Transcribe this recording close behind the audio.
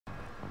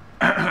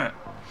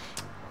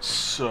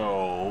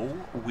So,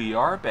 we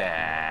are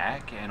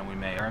back, and we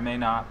may or may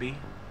not be.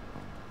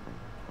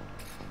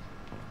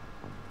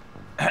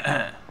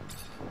 Ah.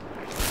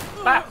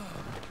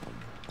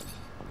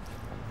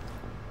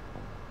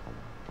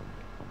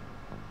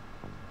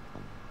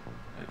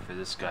 Wait for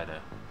this guy to...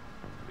 There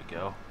we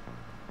go.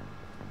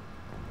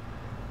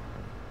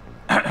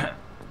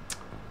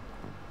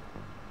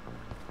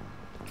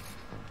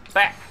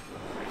 Back!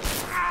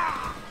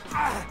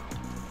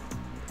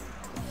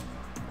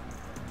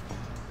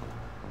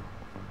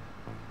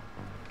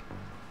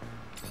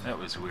 That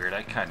was weird.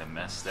 I kind of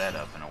messed that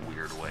up in a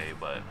weird way,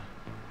 but...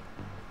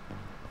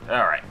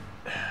 Alright.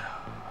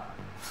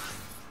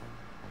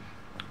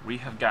 We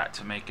have got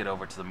to make it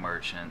over to the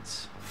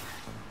merchants.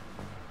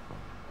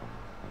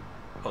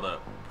 Hold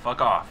up. Fuck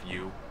off,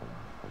 you.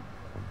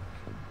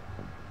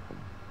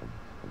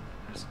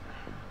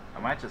 I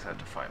might just have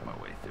to fight my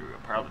way through.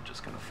 I'm probably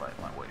just gonna fight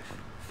my way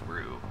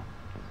through.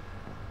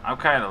 I'm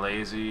kind of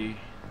lazy,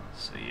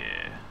 so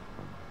yeah.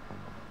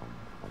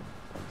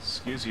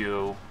 Excuse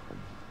you.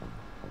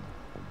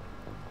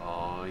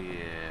 Oh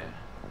yeah.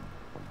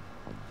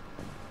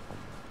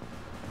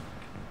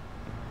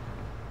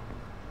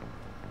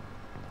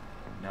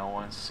 No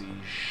one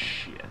sees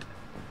shit.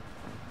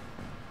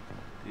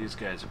 These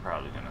guys are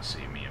probably gonna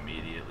see me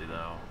immediately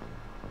though.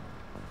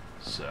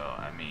 So,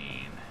 I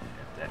mean,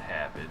 if that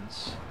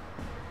happens,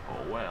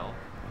 oh well.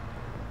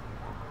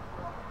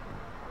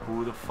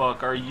 Who the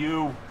fuck are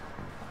you?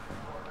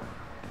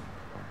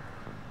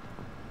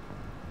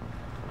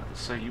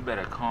 So you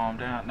better calm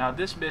down. Now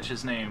this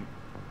bitch's name...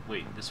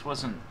 Wait, this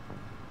wasn't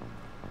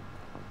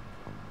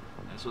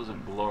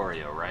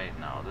Gloria, right?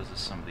 No, this is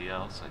somebody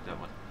else. Like that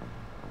was...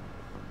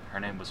 Her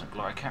name wasn't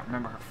Gloria. I can't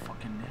remember her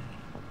fucking name.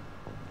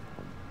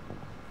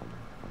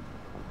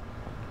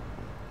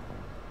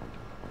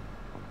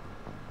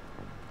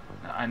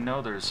 Now, I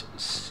know there's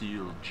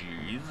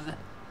Sealjuth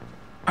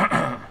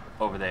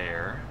over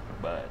there,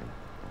 but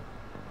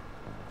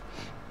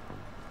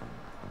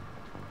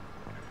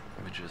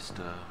we just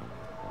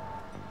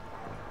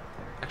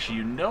actually,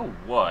 you know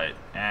what?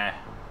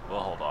 We'll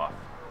hold off.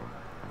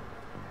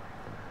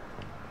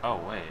 Oh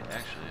wait,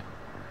 actually,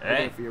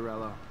 hey,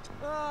 Fiorello.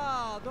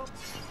 Oh, don't...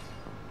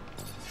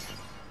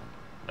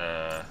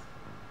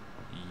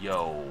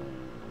 Yo,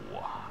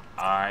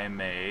 I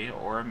may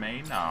or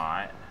may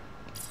not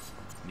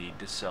need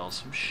to sell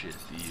some shit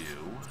to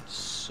you,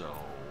 so,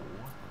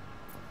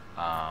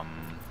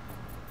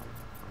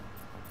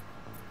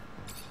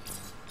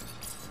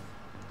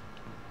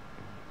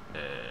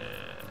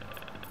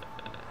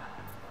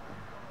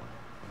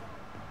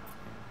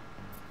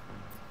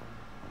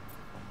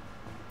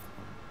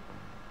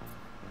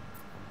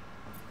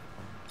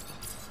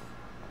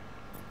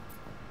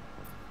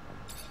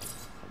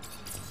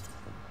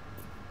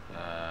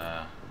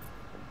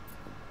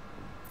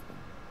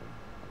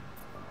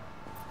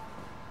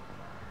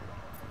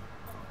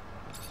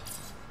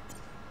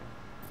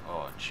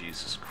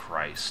 Jesus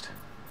Christ.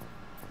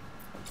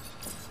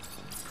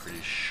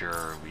 Pretty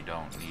sure we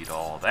don't need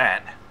all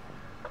that.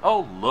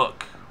 Oh,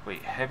 look.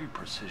 Wait, heavy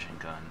precision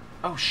gun.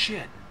 Oh,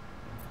 shit.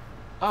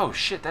 Oh,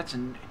 shit, that's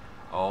a...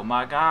 Oh,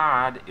 my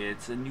God.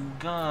 It's a new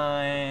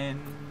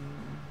gun.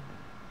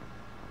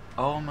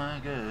 Oh, my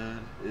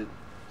God. It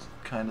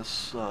kind of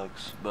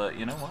sucks. But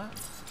you know what?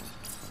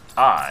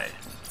 I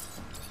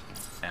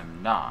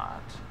am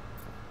not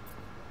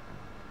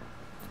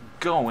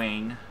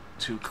going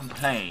to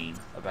complain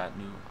about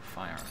new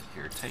firearm.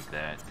 Here, take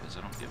that, because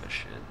I don't give a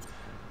shit.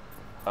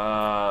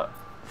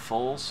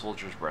 Full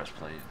soldier's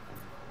breastplate.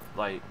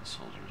 Light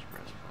soldier's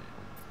breastplate.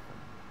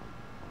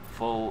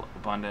 Full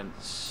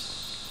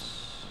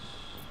abundance.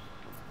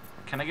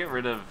 Can I get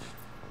rid of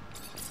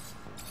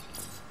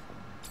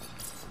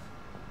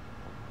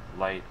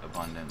light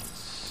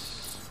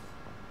abundance?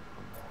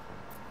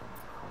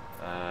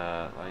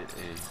 Light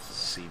A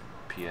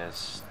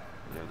CPS,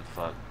 whatever the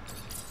fuck.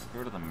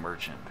 Go to the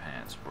merchant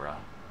pants, bruh.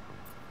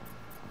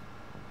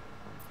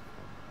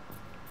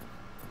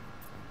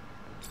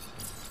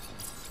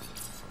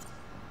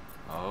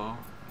 Oh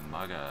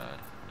my God.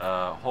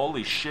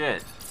 Holy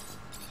shit.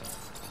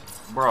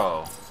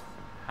 Bro,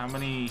 how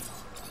many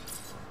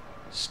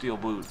steel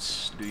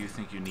boots do you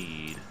think you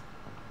need?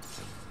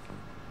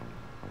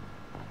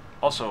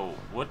 Also,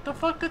 what the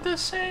fuck did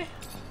this say?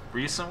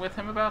 Recent with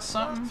him about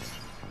something?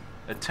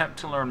 Attempt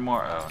to learn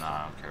more. Oh, no,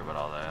 I don't care about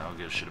all that. I don't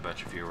give a shit about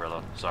your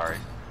Fiorello. Sorry.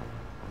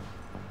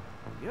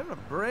 You're a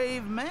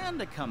brave man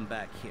to come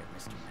back here,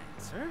 Mr.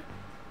 Mancer.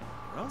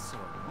 You're also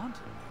a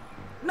wanted man.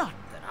 Not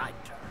that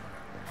I'd turn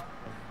her.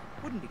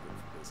 Wouldn't be good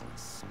for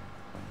business.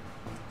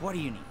 What do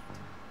you need?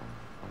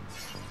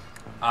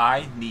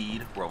 I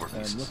need rover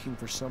pieces. I'm looking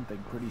for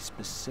something pretty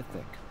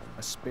specific.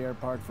 A spare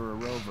part for a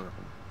rover.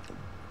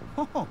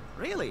 Oh,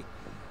 really?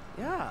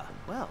 Yeah,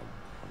 well,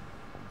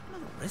 you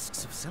know the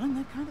risks of selling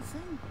that kind of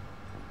thing?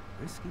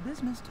 Risky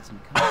business doesn't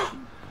come cheap.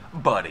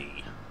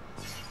 Buddy.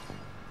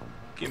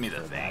 Give me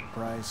the For thing. that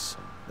price,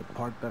 the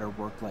part better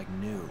work like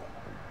new.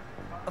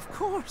 Of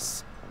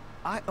course.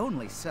 I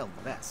only sell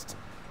the best.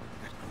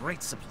 Got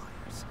great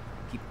suppliers.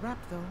 Keep it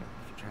wrapped, though,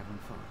 if you're traveling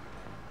far.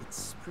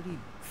 It's pretty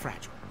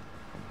fragile.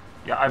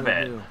 Yeah, I Will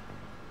bet. do.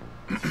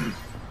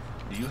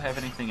 Do you have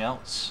anything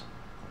else?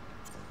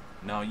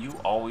 No, you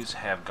always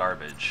have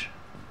garbage.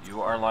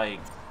 You are like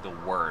the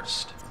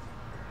worst.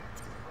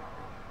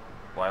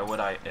 Why would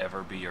I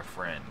ever be your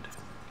friend?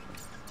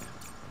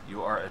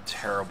 You are a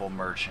terrible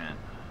merchant.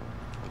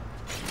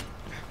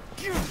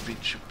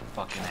 Beat your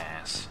fucking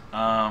ass.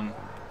 Alright.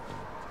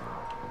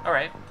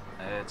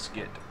 Let's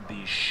get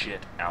the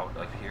shit out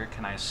of here.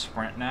 Can I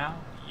sprint now?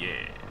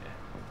 Yeah.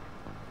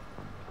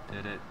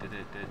 Did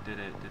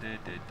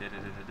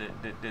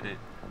it.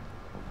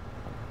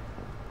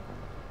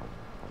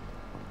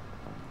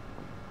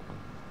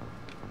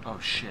 Oh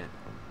shit.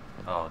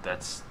 Oh,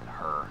 that's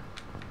her.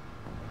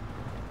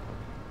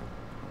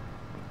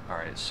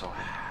 Alright, so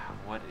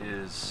what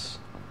is...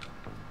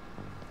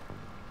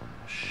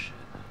 Oh, shit.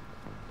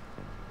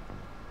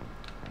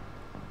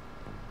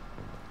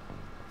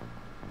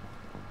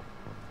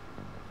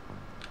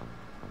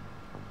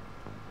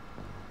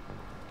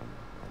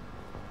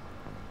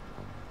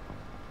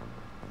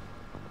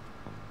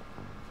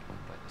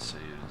 So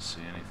you didn't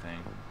see anything.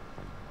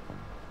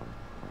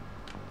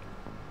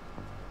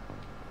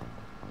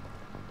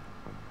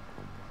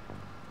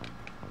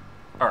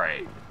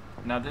 Alright,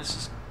 now this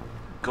is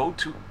go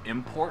to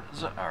import.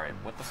 Alright,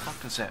 what the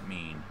fuck does that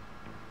mean?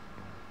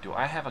 Do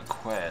I have a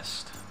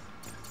quest?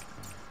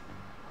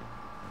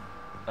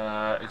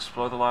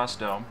 Explore the Lost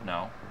Dome.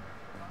 No.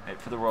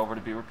 Wait for the rover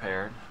to be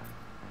repaired.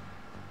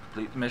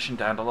 Complete the mission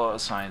down below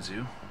assigns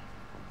you.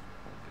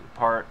 Get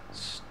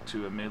parts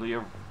to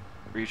Amelia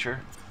Reacher.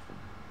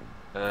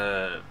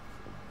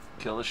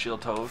 Kill the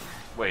shield toad.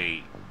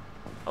 Wait.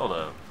 Hold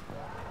up.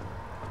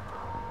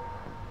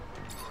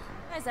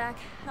 Hi, Zach.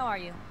 How are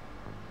you?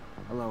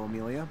 Hello,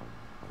 Amelia.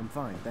 I'm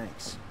fine,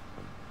 thanks.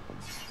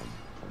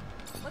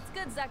 What's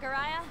good,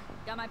 Zachariah?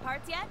 Got my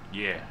parts yet?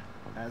 Yeah.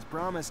 As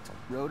promised,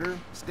 rotor,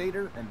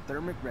 stator, and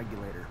thermic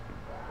regulator.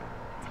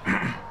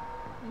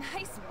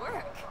 Nice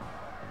work.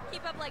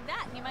 Keep up like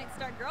that and you might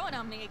start growing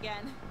on me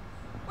again.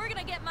 We're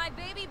gonna get my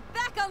baby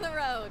back on the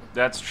road.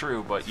 That's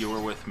true, but you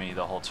were with me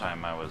the whole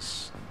time I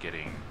was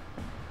getting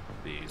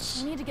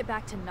these. I need to get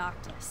back to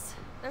Noctis.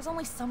 There's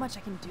only so much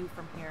I can do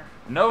from here.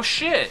 No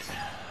shit!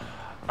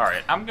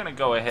 Alright, I'm gonna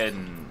go ahead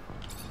and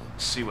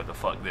see what the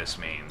fuck this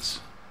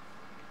means.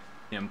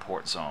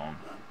 Import zone.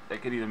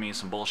 That could either mean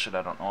some bullshit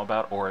I don't know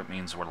about, or it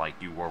means we're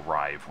like you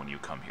arrive when you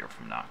come here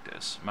from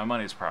Noctis. My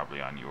money's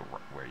probably on you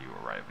where you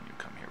arrive when you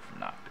come here from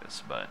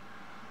Noctis, but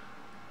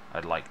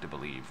I'd like to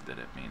believe that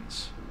it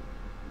means...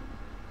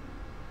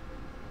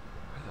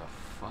 Where the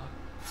fuck?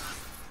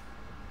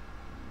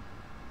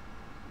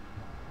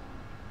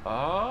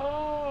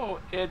 Oh,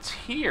 it's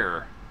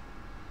here.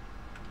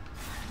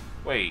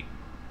 Wait,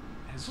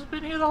 has this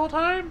been here the whole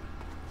time?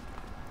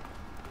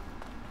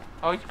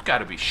 Oh, you've got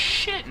to be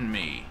shitting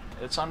me.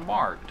 It's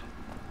unmarked.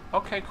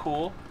 Okay,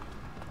 cool.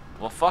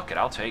 Well, fuck it.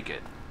 I'll take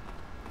it.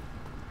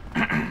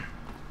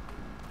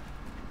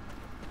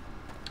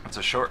 It's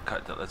a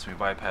shortcut that lets me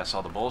bypass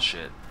all the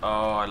bullshit.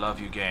 Oh, I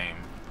love you, game.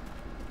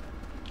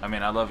 I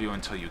mean, I love you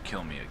until you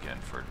kill me again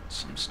for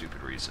some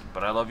stupid reason.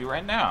 But I love you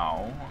right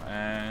now,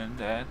 and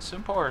that's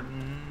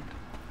important.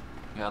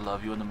 You gotta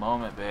love you in the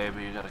moment,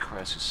 baby. You gotta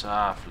caress you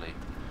softly.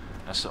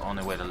 That's the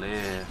only way to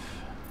live.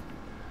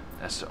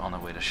 That's the only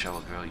way to show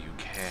a girl you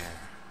care.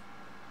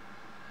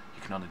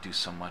 You can only do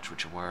so much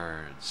with your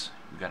words.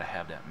 You gotta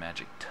have that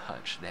magic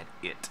touch, that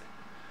it.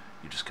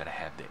 You just gotta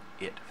have the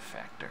it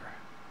factor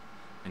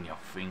in your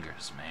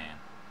fingers, man.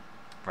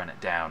 Run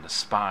it down the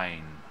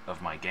spine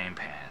of my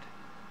gamepad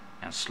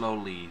and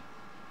slowly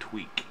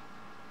tweak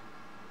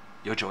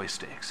your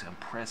joysticks and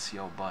press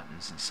your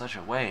buttons in such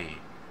a way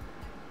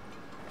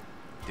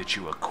that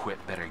you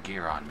equip better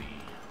gear on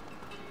me.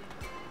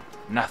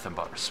 Nothing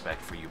but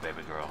respect for you,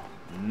 baby girl.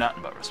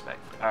 Nothing but respect.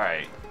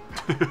 Alright.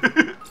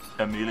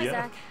 Amelia?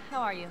 Hi, Zach.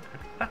 How are you?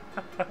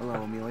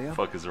 Hello, Amelia. The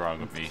fuck is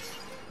wrong with me?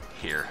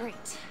 Here.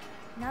 Great.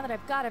 Now that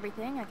I've got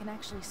everything, I can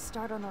actually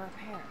start on the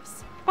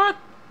repairs. What?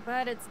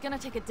 But it's gonna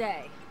take a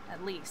day,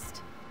 at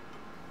least.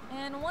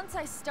 And once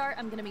I start,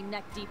 I'm gonna be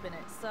neck deep in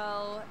it,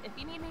 so if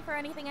you need me for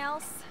anything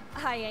else,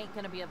 I ain't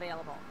gonna be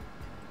available.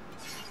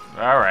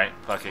 Alright,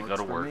 fuck it, go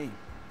Works to for work. me.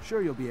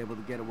 Sure you'll be able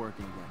to get it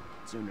working again,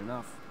 soon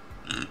enough.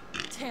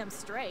 Damn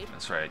straight.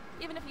 That's right.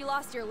 Even if you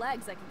lost your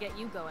legs, I could get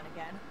you going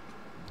again.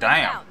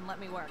 Damn. Get out and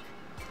let me work.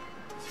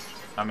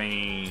 I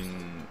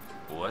mean,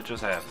 what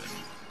just happened?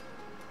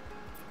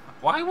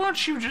 Why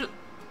won't you just...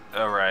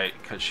 Alright,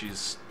 because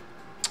she's...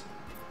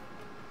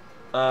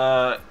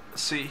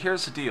 see,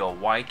 here's the deal.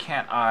 Why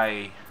can't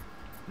I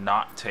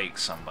not take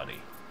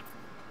somebody?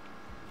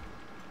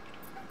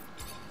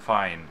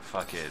 Fine,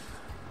 fuck it.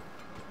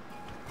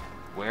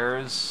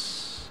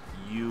 Where's...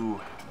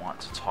 You want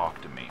to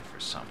talk to me for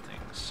something,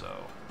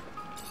 so...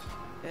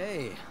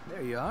 Hey,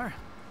 there you are.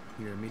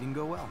 Your meeting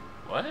go well.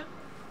 What?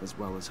 As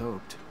well as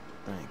hoped.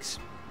 Thanks.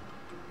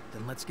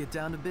 Then let's get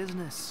down to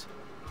business.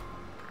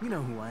 You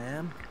know who I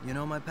am. You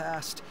know my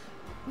past.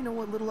 You know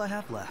what little I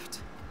have left.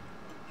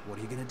 What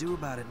are you gonna do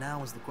about it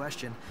now is the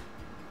question.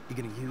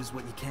 You gonna use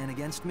what you can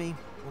against me?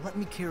 Well, let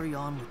me carry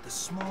on with the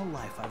small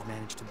life I've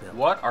managed to build.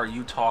 What are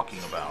you talking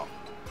about?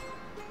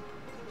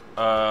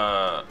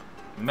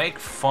 Make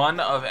fun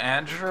of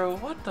Andrew?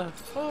 What the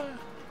fuck?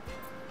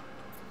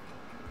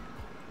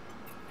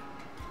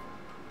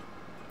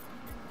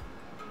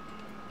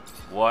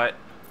 What?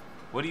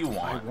 What do you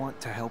want? I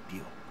want to help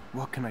you.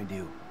 What can I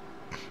do?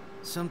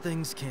 Some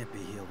things can't be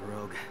healed,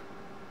 Rogue.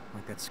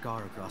 Like that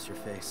scar across your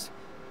face.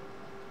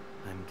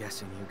 I'm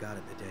guessing you got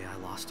it the day I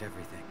lost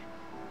everything.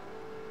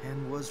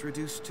 And was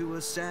reduced to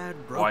a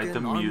sad,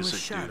 broken, armless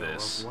shadow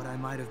of what I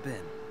might have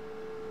been.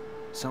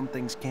 Some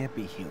things can't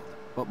be healed,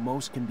 but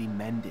most can be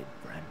mended,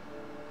 friend.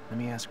 Let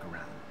me ask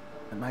around.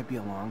 It might be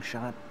a long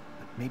shot,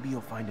 but maybe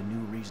you'll find a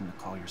new reason to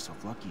call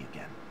yourself lucky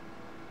again.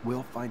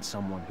 We'll find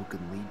someone who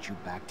can lead you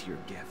back to your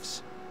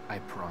gifts. I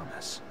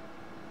promise.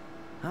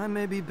 I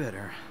may be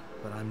bitter,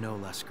 but I'm no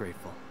less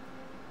grateful.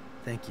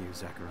 Thank you,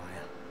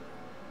 Zachariah.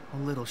 A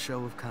little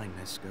show of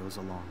kindness goes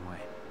a long way.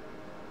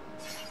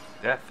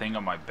 That thing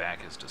on my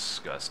back is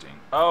disgusting.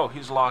 Oh,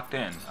 he's locked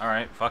in.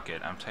 Alright, fuck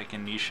it. I'm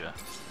taking Nisha.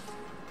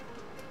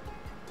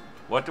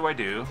 What do I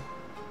do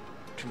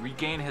to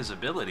regain his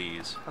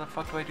abilities? How the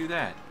fuck do I do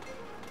that?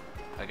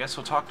 I guess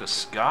we'll talk to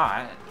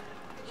Scott.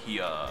 He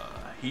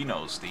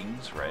knows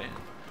things, right?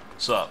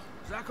 What's up?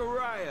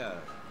 Zachariah,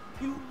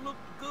 you look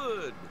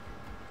good.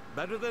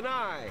 Better than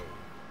I.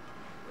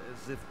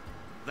 As if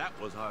that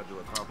was hard to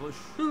accomplish.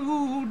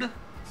 Dude.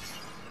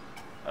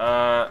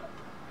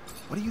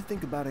 What do you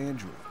think about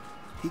Andrew?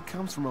 He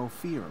comes from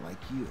Ophir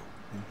like you,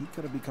 and he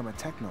could have become a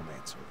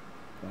Technomancer,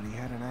 but he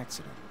had an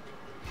accident.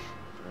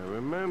 I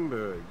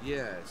remember,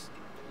 yes.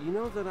 You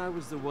know that I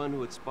was the one who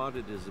had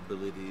spotted his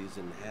abilities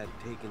and had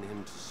taken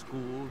him to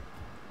school,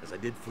 as I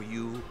did for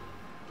you?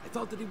 I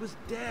thought that he was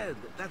dead.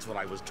 That's what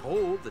I was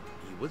told, that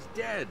he was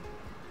dead.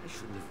 I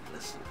shouldn't have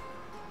listened.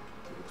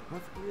 He looks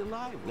perfectly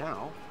alive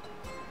now.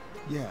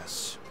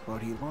 Yes,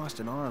 but he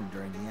lost an arm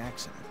during the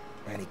accident,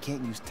 and he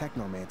can't use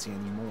Technomancy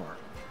anymore.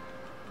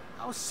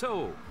 How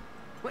so?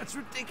 That's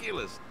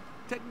ridiculous.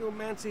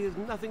 Technomancy has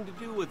nothing to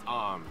do with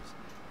arms.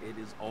 It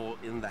is all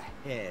in the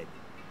head.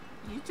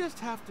 You just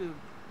have to...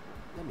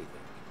 Let me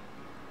think.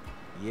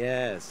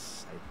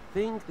 Yes, I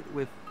think that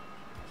with...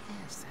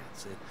 Yes,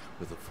 that's it.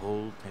 With a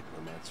full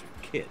Technomancer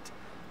kit,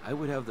 I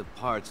would have the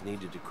parts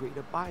needed to create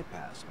a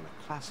bypass on a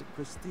classic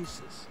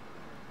prosthesis.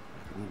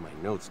 I need my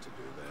notes to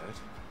do that.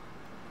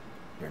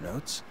 Your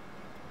notes?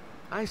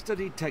 I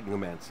studied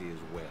Technomancy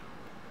as well.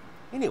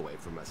 Anyway,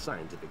 from a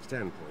scientific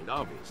standpoint,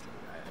 obviously.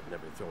 I have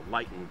never thrown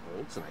lightning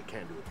bolts, and I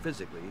can't do it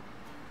physically.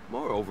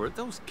 Moreover,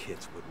 those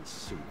kits wouldn't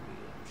suit me,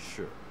 I'm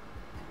sure.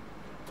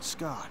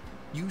 Scott,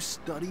 you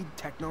studied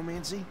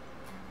Technomancy?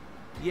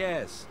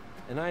 Yes,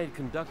 and I had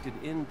conducted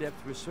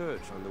in-depth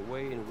research on the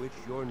way in which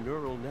your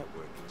neural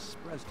network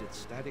expressed its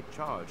static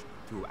charge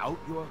throughout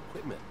your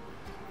equipment.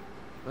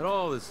 But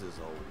all this is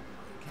old.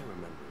 I can't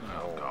remember.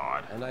 Oh,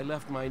 God. And I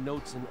left my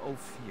notes in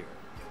Ophir.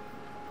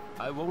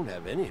 I won't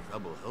have any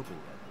trouble helping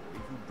that boy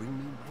if you bring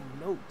me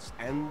my notes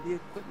and the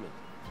equipment.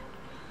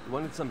 You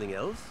wanted something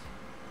else?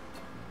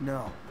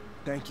 No.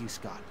 Thank you,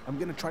 Scott. I'm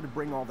gonna try to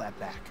bring all that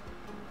back.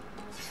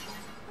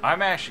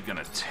 I'm actually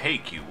gonna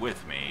take you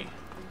with me,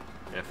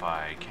 if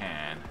I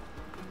can.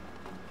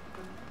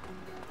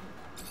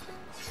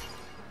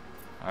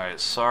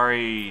 Alright,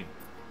 sorry,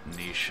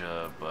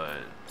 Nisha,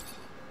 but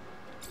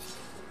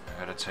I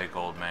gotta take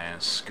old man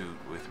Scoot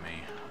with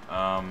me.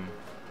 Alright,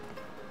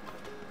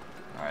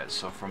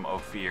 so from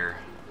Ophir.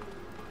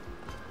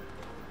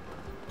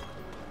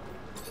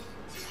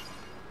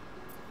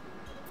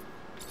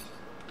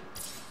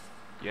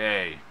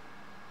 Yay.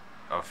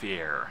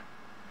 Ophir.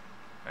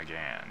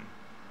 Again.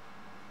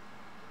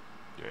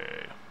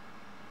 Yay.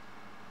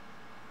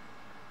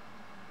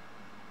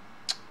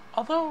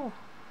 Although,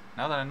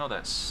 now that I know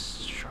that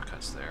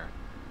shortcut's there,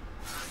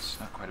 it's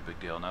not quite a big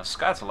deal. Now,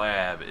 Scott's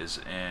lab is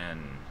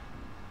in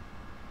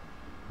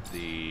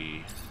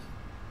the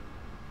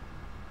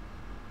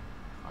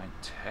fine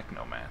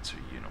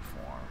Technomancer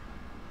uniform.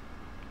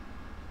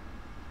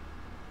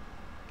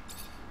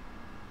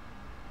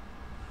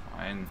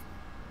 Fine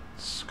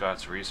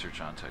Scott's research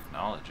on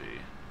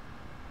technology.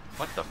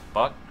 What the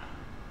fuck?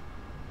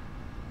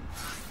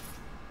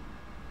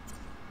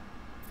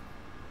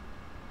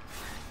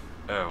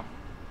 Oh,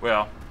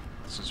 well,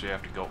 since we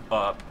have to go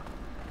up,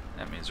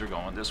 that means we're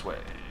going this way.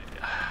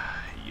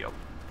 Yup.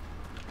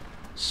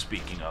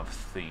 Speaking of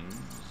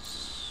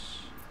things,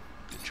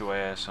 get your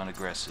ass on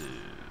aggressive.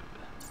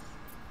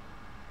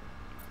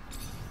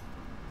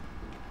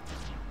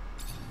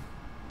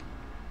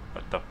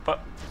 What the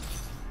fuck?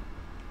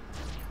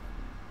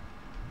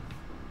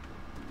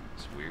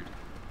 It's weird.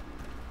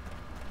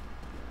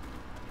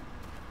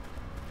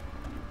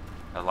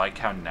 I like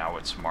how now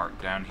it's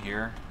marked down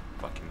here.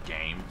 Fucking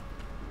game.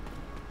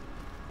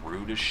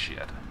 Rude as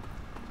shit.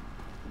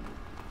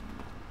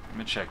 Let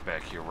me check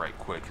back here right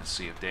quick and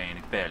see if there ain't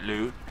any bad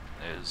loot.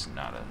 There's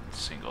not a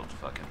single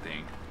fucking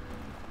thing.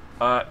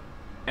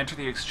 Enter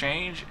the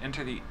exchange,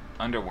 enter the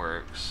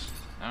underworks.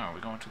 Oh, are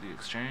we going to the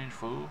exchange,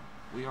 fool?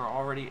 We are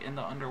already in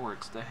the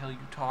underworks. The hell are you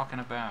talking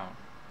about?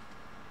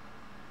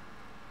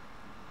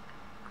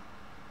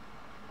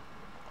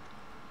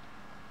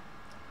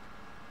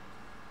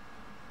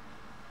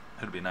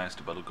 It'd be nice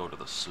to be able to go to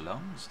the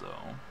slums,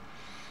 though.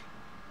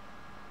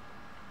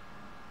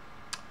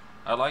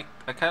 I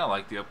kind of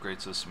like the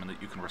upgrade system in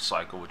that you can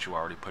recycle what you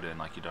already put in.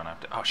 Like, you don't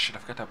have to... Oh, shit, I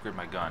forgot to upgrade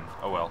my gun.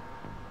 Oh, well.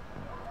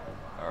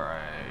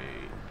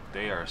 Alright.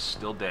 They are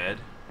still dead.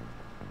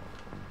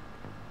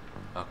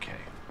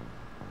 Okay.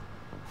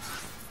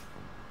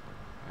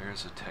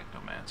 Where's a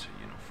Technomancer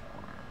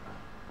uniform?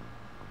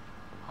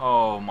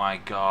 Oh, my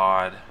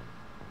God.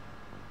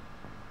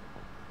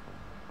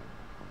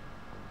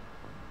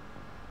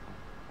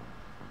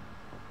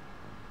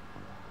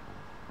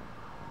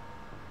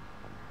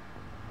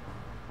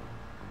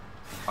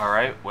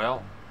 Alright,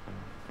 well.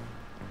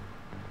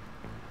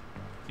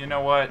 You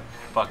know what?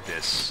 Fuck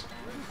this.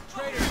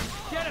 Traitor,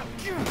 get him!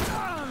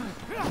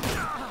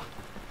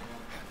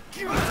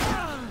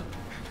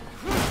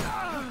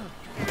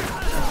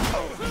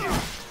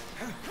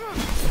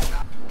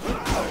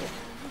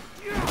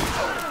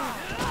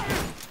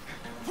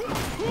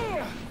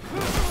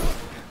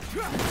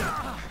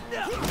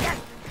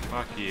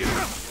 Fuck you.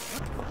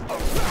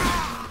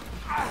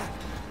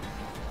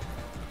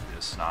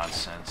 This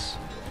nonsense.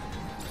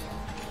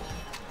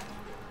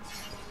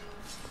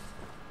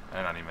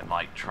 I don't even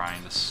like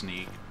trying to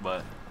sneak,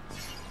 but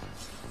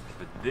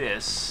for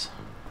this,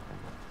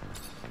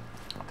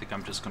 I think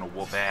I'm just gonna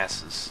whoop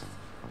asses.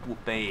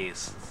 Whoop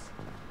asses.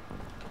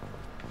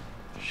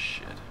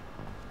 Shit.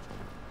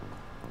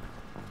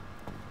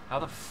 How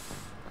the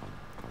f...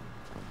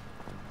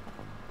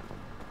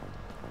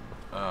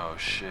 Oh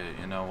shit,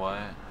 you know what?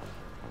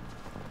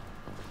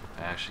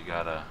 I actually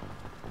gotta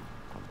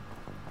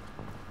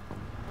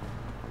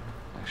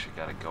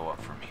go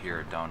up from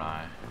here, don't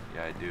I?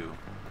 Yeah, I do.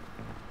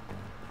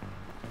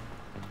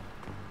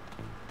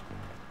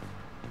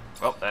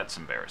 Well, that's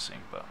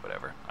embarrassing, but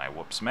whatever. I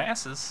whooped some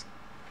asses.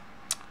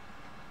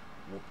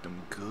 Whooped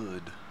them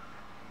good.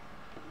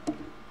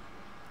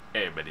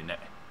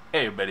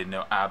 Everybody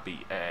know I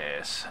beat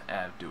ass.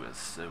 I do it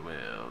so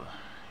well.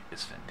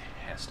 It's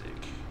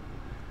fantastic.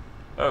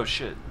 Oh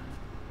shit.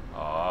 You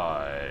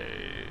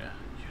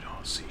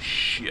don't see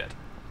shit.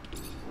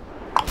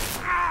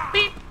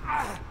 Beep.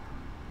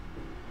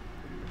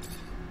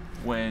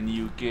 When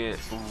you get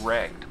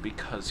wrecked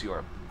because you're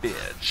a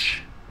bitch.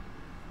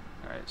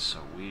 Alright, so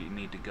we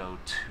need to go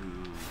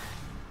to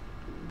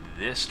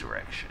this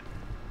direction.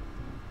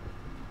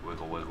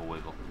 Wiggle, wiggle,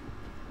 wiggle.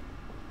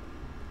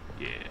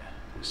 Yeah,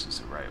 this is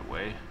the right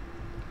way.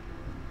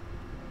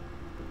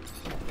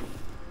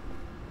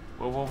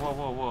 Whoa, whoa, whoa,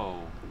 whoa,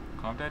 whoa.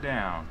 Calm that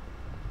down.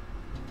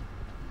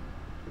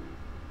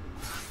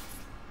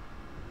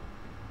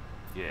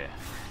 Yeah.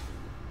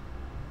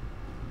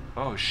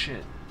 Oh,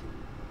 shit.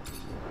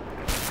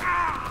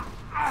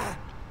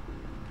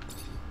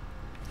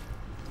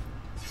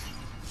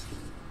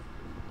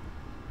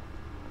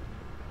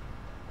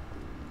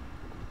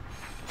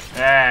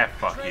 Ah,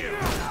 fuck you.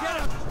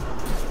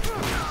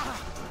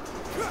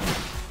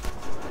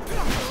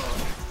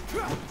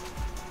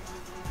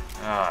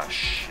 Ah,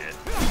 shit.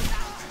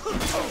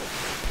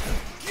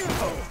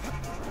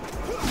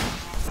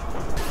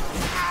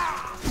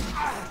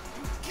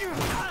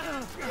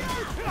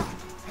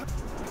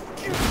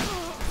 Get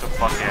the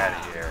fuck out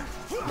of here.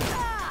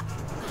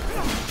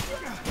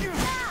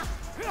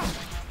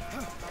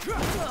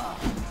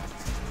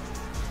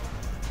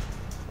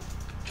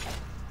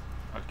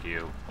 Fuck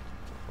you.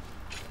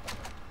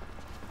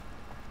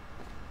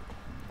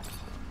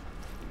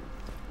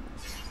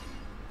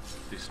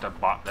 At least I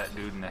bought that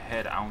dude in the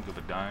head. I don't give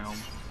a damn.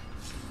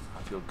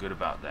 I feel good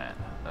about that.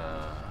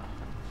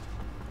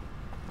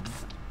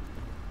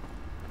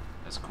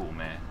 That's cool,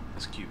 man.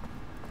 That's cute.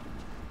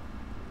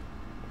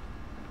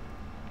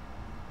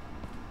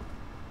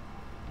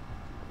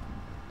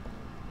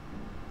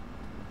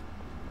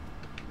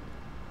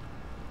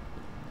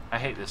 I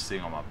hate this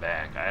thing on my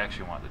back. I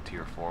actually want the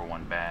tier 4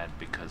 one bad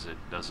because it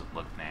doesn't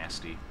look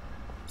nasty.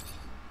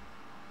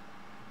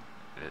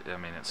 I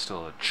mean, it's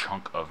still a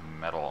chunk of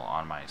metal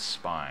on my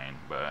spine,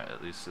 but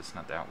at least it's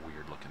not that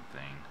weird looking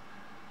thing.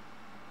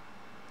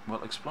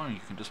 While exploring,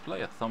 you can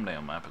display a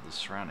thumbnail map of the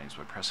surroundings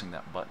by pressing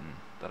that button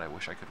that I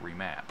wish I could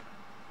remap.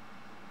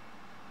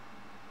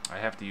 I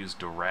have to use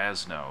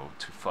Durazno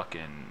to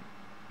fucking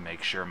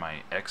make sure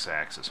my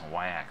x-axis and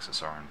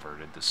y-axis are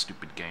inverted. This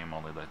stupid game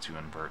only lets you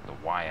invert the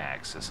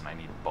y-axis, and I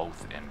need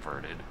both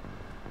inverted.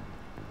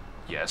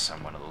 Yes,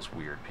 I'm one of those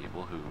weird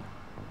people who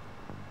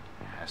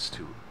has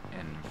to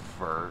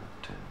invert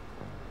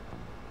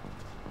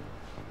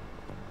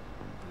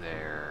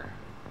their...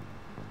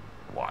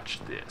 Watch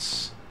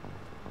this.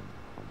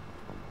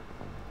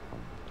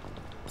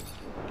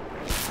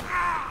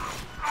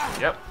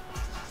 Yep.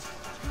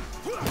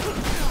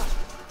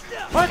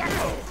 What?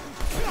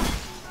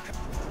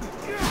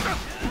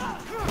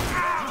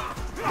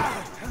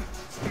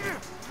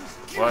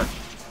 What?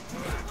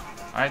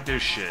 I do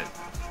shit.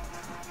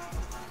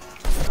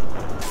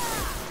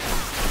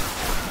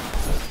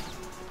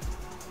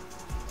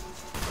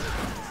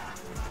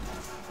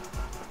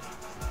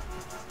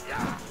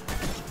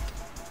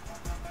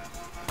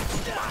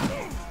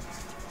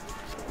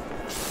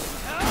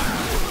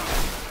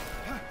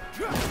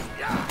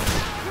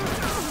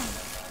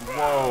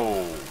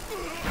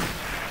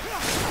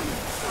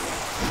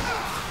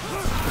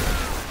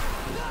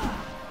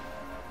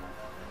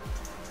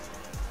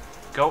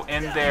 Go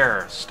in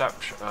there. Stop.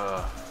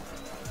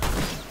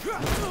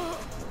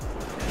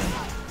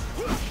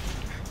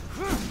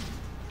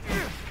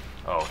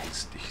 Oh,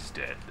 he's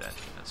dead.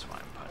 That's why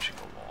I'm punching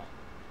a wall.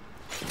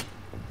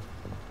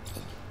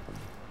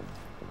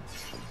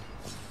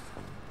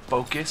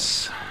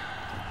 Focus.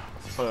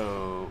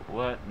 Oh,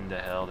 what in the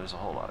hell? There's a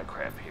whole lot of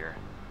crap here.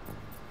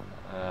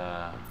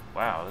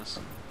 Wow, this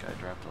guy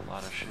dropped a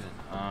lot of shit.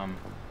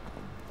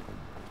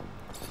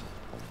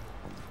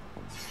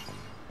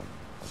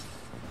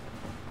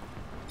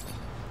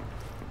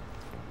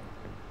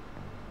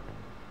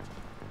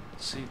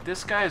 See,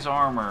 this guy's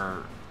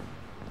armor,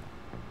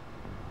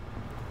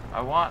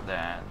 I want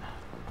that.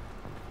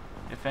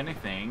 If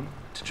anything,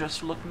 to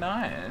just look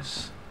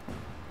nice.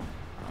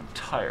 I'm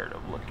tired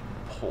of looking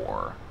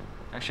poor.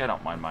 Actually, I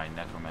don't mind my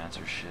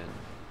Technomancer shit.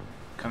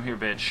 Come here,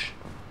 bitch.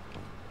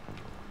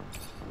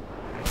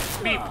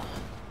 Beep.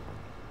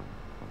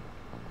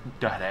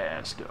 That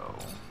ass, though.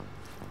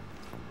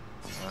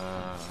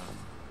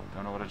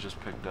 Don't know what I just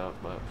picked up,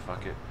 but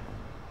fuck it.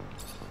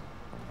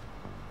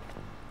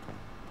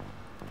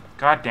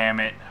 God damn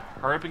it.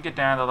 Hurry up and get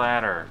down the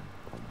ladder.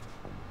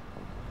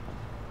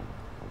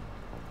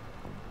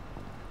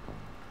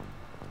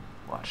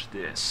 Watch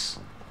this.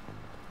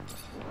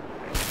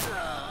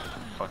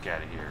 Fuck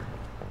out of here.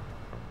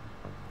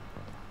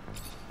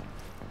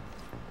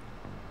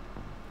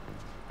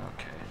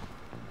 Okay.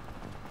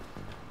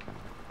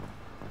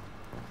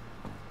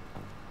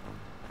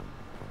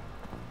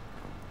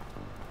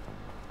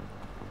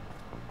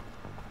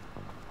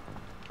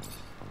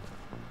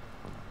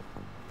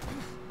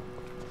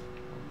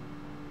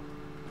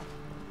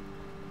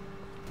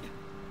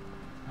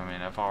 I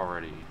mean, I've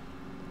already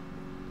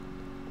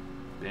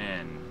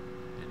been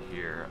in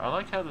here. I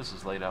like how this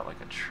is laid out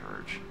like a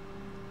church.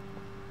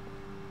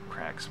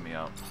 Cracks me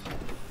up.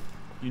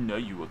 You know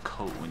you were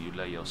cool when you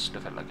lay your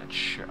stuff out like a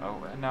church.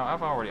 Oh, now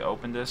I've already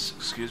opened this.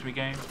 Excuse me,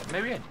 game.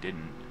 Maybe I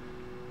didn't.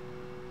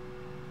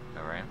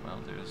 Alright, well,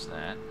 there's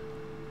that.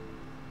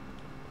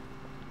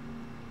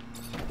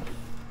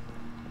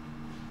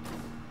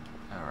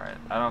 Alright,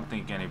 I don't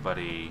think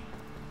anybody...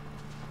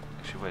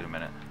 Actually, wait a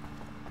minute.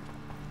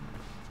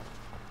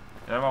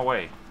 Get out of my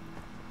way.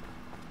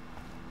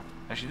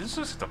 Actually, this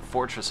looks like the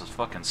Fortress of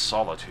fucking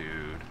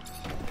Solitude.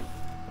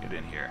 Get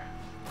in here.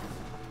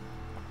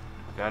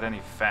 Got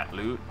any fat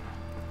loot?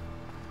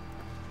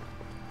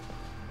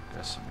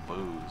 Got some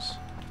booze.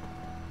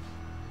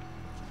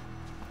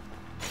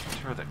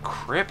 Enter the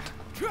crypt?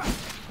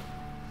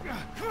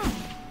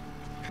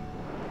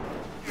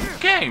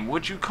 Game,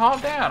 would you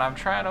calm down? I'm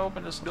trying to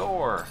open this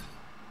door.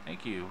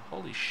 Thank you.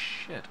 Holy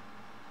shit.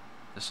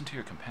 Listen to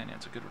your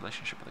companions. A good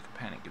relationship with a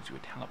companion gives you a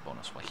talent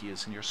bonus while he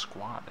is in your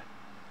squad.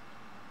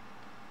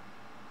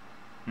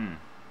 You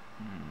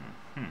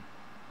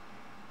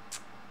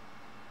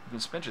can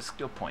spend your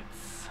skill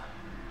points.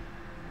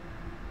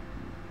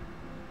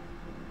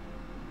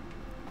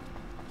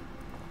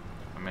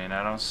 I mean,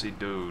 I don't see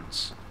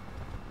dudes.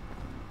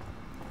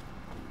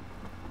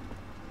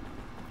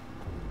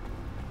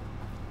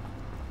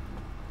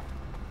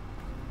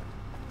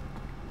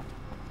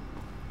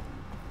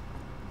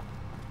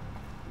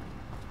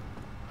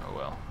 Oh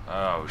well.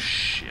 Oh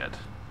shit.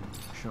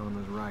 Sean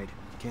was right.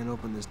 Can't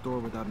open this door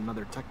without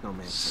another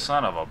Technomancer.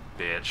 Son of a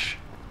bitch.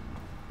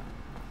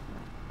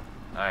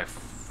 I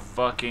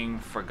fucking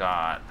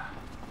forgot.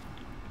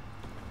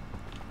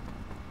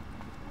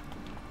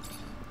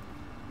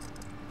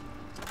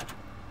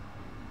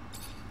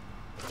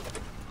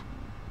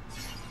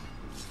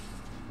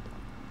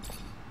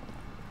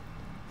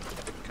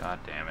 God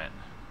damn it.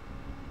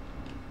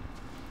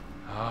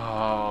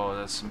 Oh,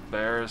 that's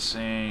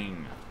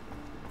embarrassing.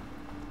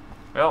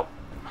 Well,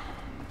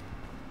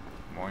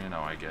 more you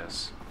know, I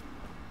guess.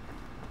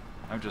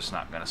 I'm just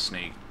not gonna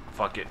sneak.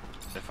 Fuck it.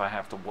 If I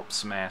have to whoop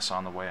some ass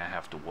on the way, I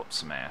have to whoop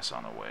some ass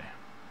on the way.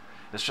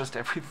 It's just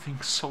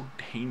everything's so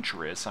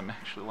dangerous. I'm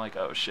actually like,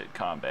 oh shit,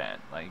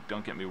 combat. Like,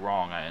 don't get me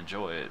wrong, I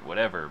enjoy it,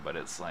 whatever, but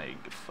it's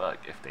like,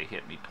 fuck, if they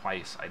hit me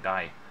twice, I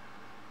die.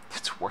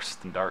 It's worse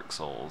than Dark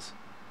Souls.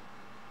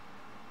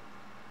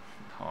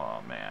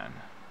 Oh man.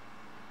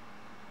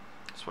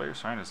 That's why your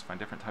scientists is to find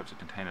different types of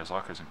containers,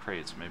 lockers, and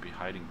crates, maybe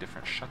hiding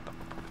different. Shut the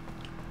fuck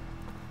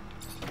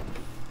up.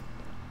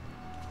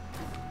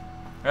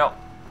 Well,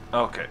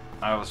 okay.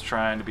 I was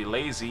trying to be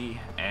lazy,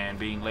 and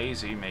being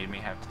lazy made me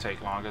have to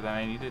take longer than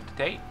I needed to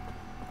take.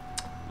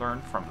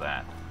 Learn from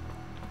that.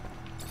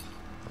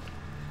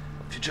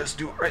 If you just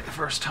do it right the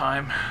first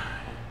time.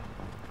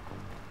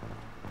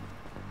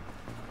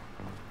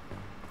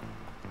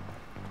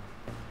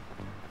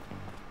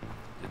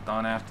 You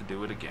don't have to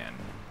do it again.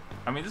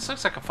 I mean, this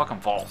looks like a fucking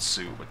vault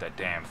suit with that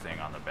damn thing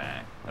on the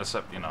back.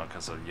 Except, you know,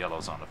 because the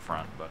yellow's on the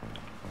front, but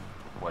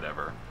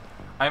whatever.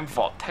 I'm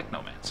Vault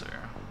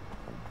Technomancer.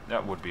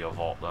 That would be a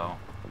vault, though.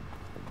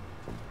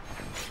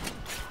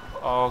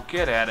 Oh,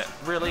 get at it.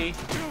 Really?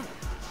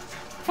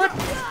 What?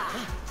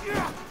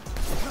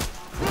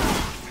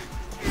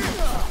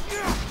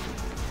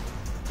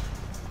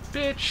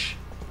 Bitch.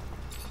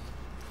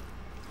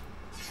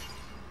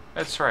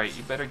 That's right,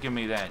 you better give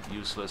me that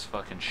useless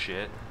fucking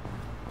shit.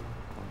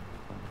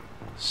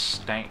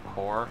 Stank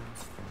whore.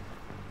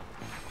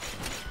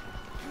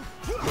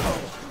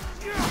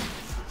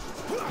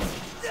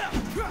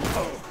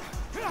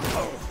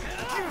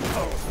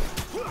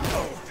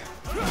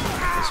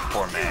 This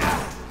poor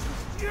man.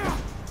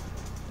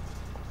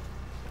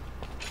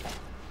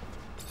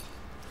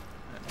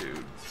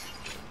 Dude.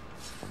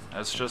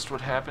 That's just what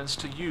happens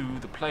to you,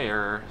 the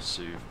player,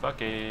 so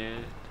fuck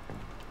it.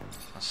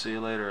 I'll see you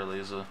later,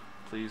 Eliza.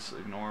 Please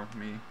ignore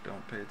me.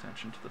 Don't pay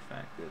attention to the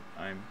fact that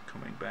I'm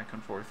coming back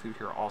and forth through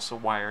here. Also,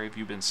 why have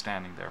you been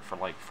standing there for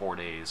like 4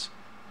 days?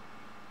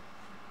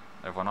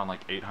 I've went on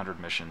like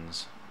 800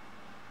 missions.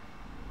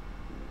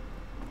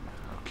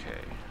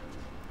 Okay.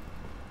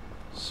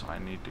 So I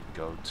need to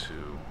go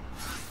to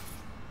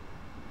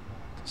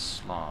the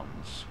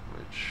slums,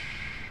 which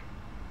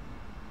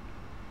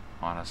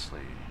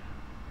honestly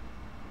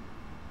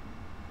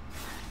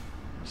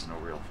there's no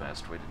real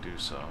fast way to do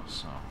so,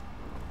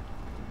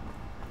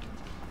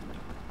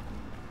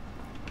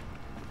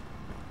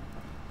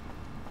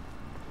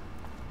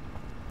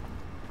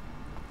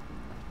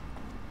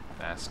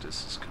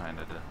 fastest is kind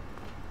of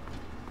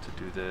to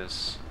do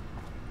this.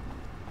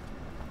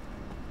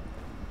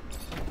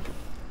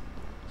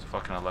 These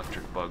fucking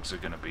electric bugs are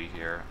gonna be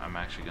here. I'm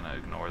actually gonna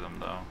ignore them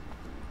though.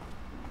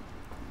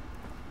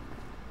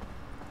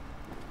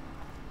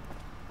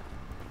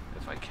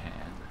 If I can.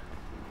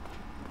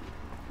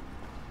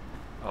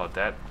 Oh,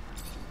 that...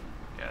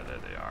 yeah, there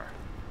they are.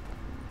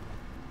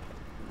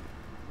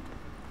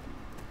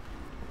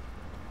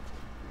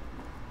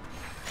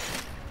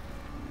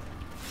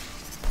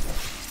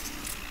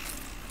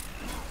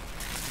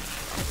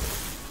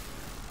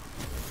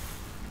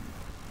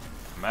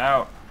 I'm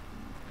out.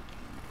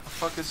 What the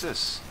fuck is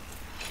this?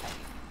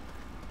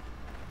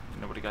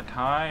 Nobody got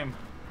time.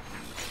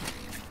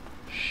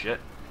 Shit.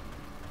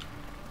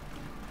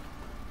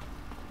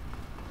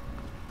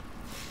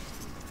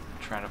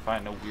 Trying to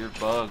find no weird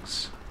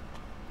bugs.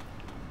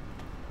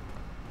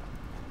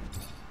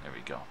 There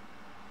we go.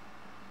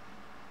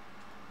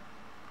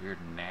 Weird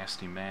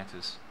nasty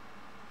mantis.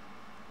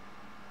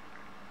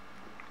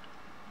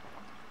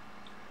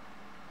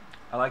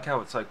 I like how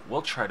it's like,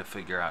 we'll try to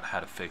figure out how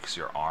to fix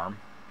your arm.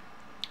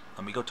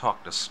 Let me go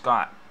talk to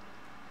Scott,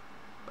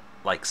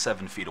 like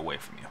 7 feet away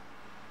from you.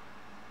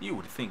 You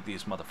would think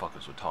these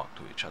motherfuckers would talk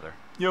to each other.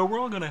 Yeah, we're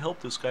all gonna help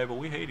this guy, but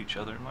we hate each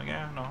other. I'm like,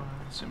 yeah, no,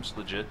 it seems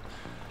legit.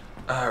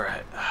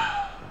 Alright.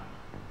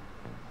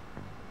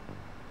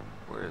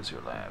 Where is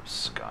your lab,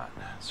 Scott?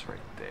 It's right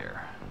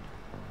there.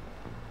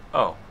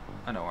 Oh,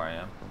 I know where I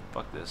am.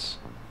 Fuck this.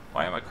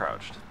 Why am I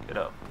crouched? Get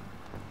up.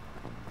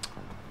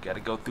 Gotta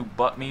go through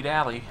Butt Meat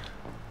Alley.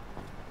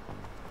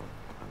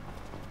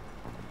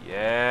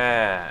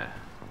 Yeah.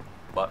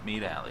 Butt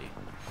Meat Alley.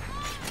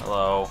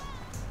 Hello.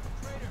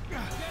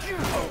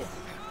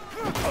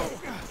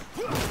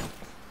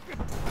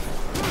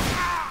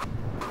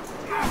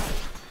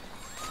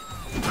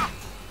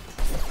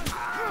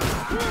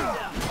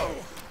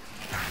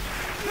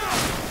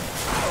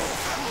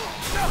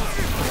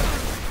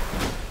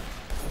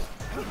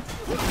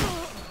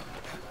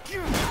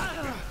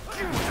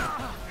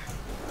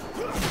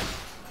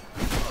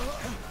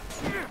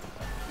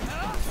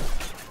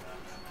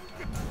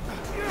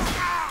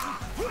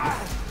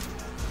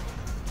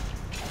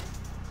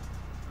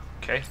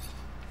 Okay.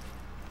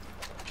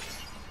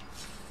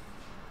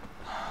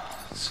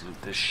 Let's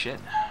loot this shit.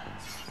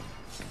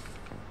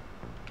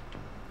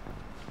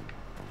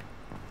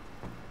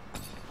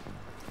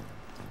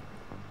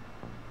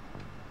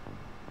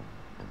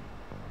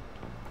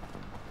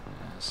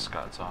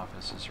 Scott's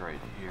office is right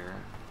here.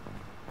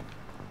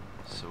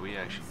 So we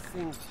actually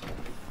think.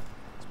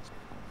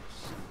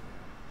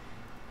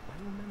 I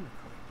remember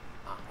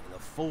correctly. In a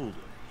folder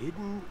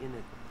hidden in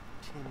a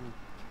tin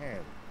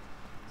can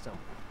somewhere.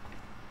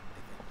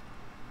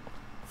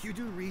 You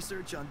do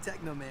research on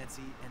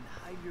Technomancy and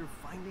hide your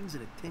findings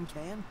in a tin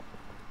can?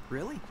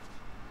 Really?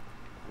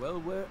 Well,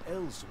 where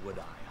else would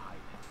I hide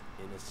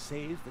it? In a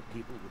safe that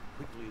people would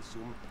quickly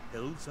assume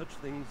held such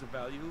things of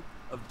value,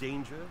 of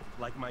danger,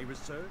 like my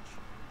research?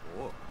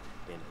 Or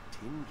in a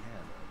tin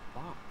can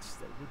or box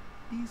that would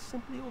be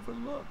simply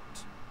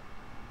overlooked?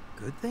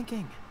 Good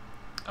thinking.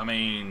 I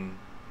mean,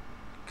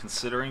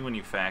 considering when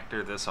you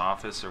factor this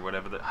office or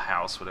whatever, the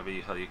house, whatever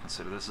the hell you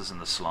consider this, is in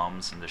the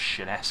slums in this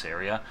shit-ass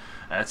area,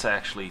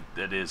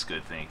 that is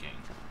good thinking.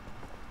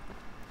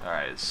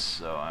 Alright,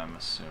 so I'm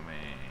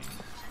assuming...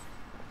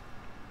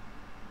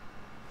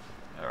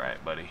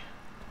 Alright, buddy.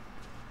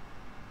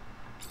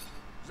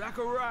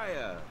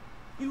 Zachariah,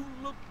 you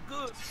look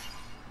good.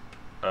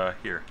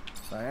 Here.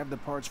 I have the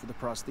parts for the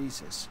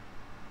prosthesis.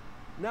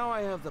 Now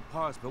I have the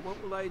parts, but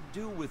what will I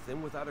do with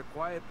them without a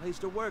quiet place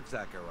to work,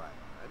 Zachariah?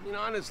 I mean,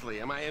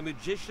 honestly, am I a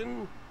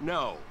magician?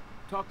 No.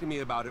 Talk to me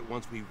about it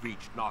once we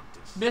reach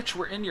Noctis. Bitch,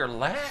 we're in your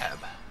lab.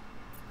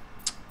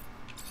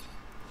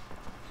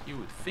 You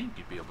would think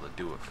you'd be able to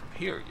do it from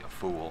here, you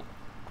fool.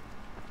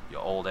 You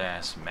old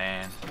ass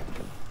man.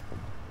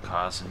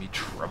 Causing me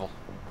trouble.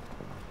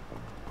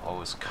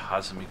 Oh, it's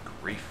causing me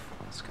grief.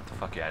 Let's get the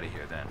fuck out of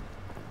here then.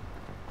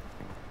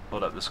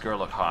 Hold up, this girl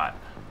look hot.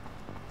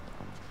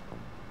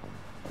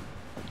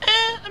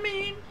 I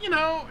mean, you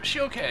know, she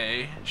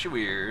okay. She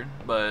weird,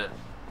 but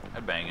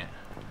I'd bang it.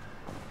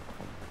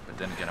 But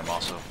then again, I'm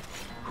also...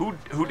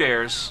 Who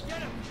dares?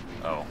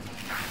 Oh.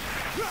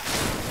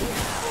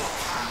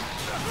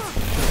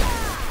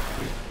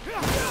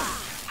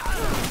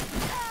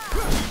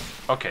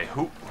 Okay,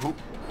 who?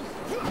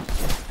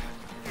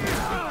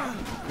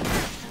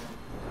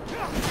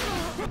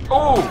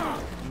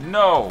 Oh!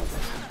 No!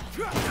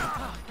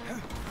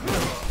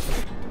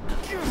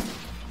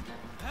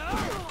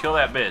 Kill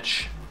that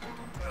bitch.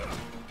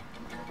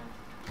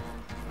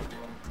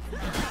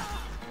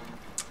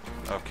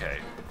 Okay.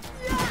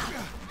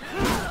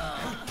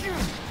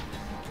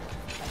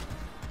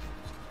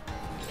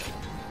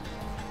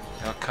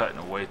 You're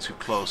cutting way too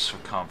close for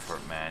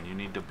comfort, man. You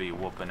need to be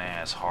whooping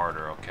ass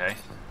harder, okay?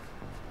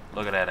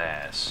 Look at that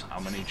ass.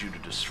 I'm gonna need you to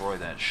destroy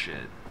that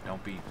shit.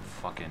 Don't be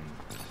fucking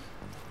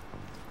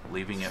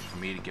leaving it for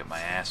me to get my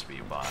ass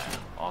beat by.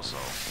 Also,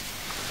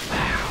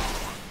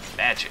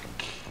 magic.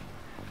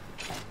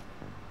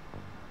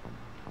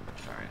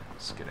 Alright,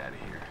 let's get out of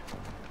here.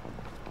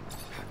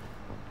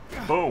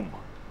 Boom!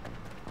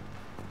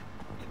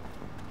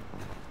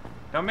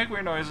 Don't make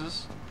weird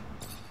noises.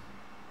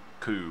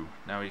 Cool.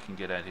 Now we can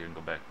get out of here and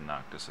go back to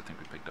Noctis. I think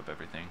we picked up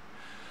everything.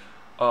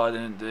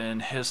 Then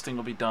his thing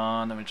will be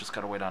done. Then we just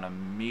gotta wait on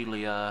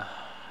Amelia.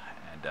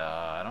 And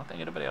I don't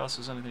think anybody else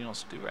has anything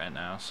else to do right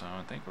now, so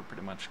I think we're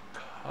pretty much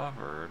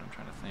covered. I'm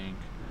trying to think.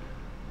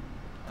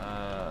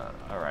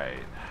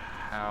 Alright.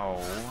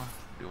 How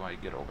do I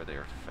get over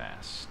there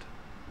fast?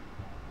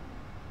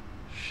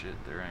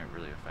 Shit, there ain't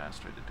really a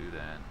fast way to do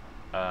that.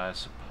 I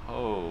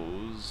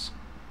suppose...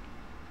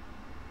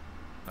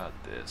 about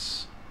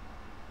this.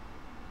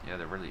 Yeah,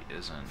 there really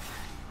isn't.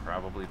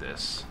 Probably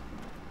this.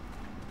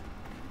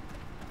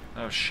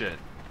 Oh shit.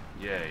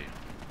 Yay.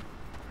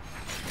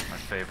 My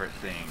favorite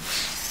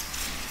things.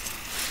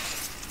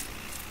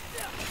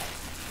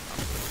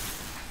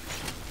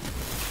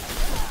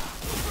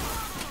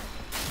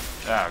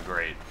 Ah,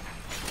 great.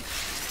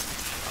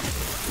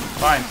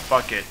 Fine,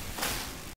 fuck it.